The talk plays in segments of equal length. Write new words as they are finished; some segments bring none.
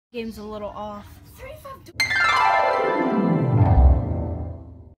Game's a little off.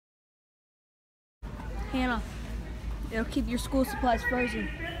 Hannah, it'll keep your school supplies frozen.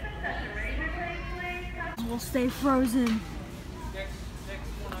 We'll stay frozen.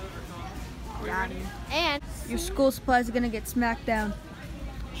 Got it. And your school supplies are gonna get smacked down.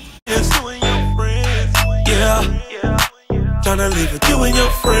 Yeah, tryna leave with you and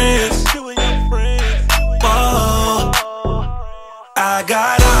your friends. Whoa. I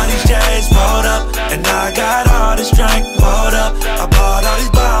got all these chains pulled up, and I got all this drink pulled up. I bought all these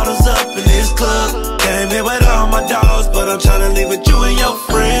bottles up in this club. Came here with all my dogs, but I'm tryna leave with you and your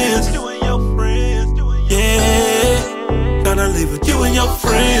friends. Yeah, tryna leave with you and your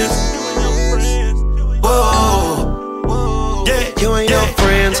friends. Whoa, yeah, you and your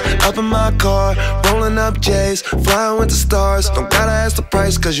friends up in my car, rolling up J's, flying with the stars. Don't gotta ask the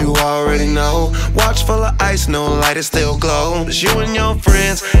price, cause you already know. Watch full of ice, no light, it still glow. It's you and your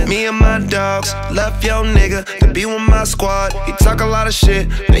friends, me and my dogs. Left your nigga to be with my squad. He talk a lot of shit,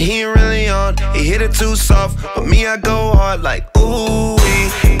 but he ain't really on. He hit it too soft, but me, I go hard like ooh,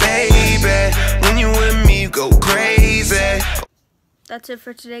 baby. When you with me, you go crazy. That's it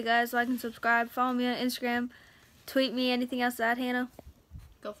for today, guys. Like and subscribe. Follow me on Instagram. Tweet me anything else to add, Hannah.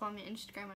 Go follow me on Instagram.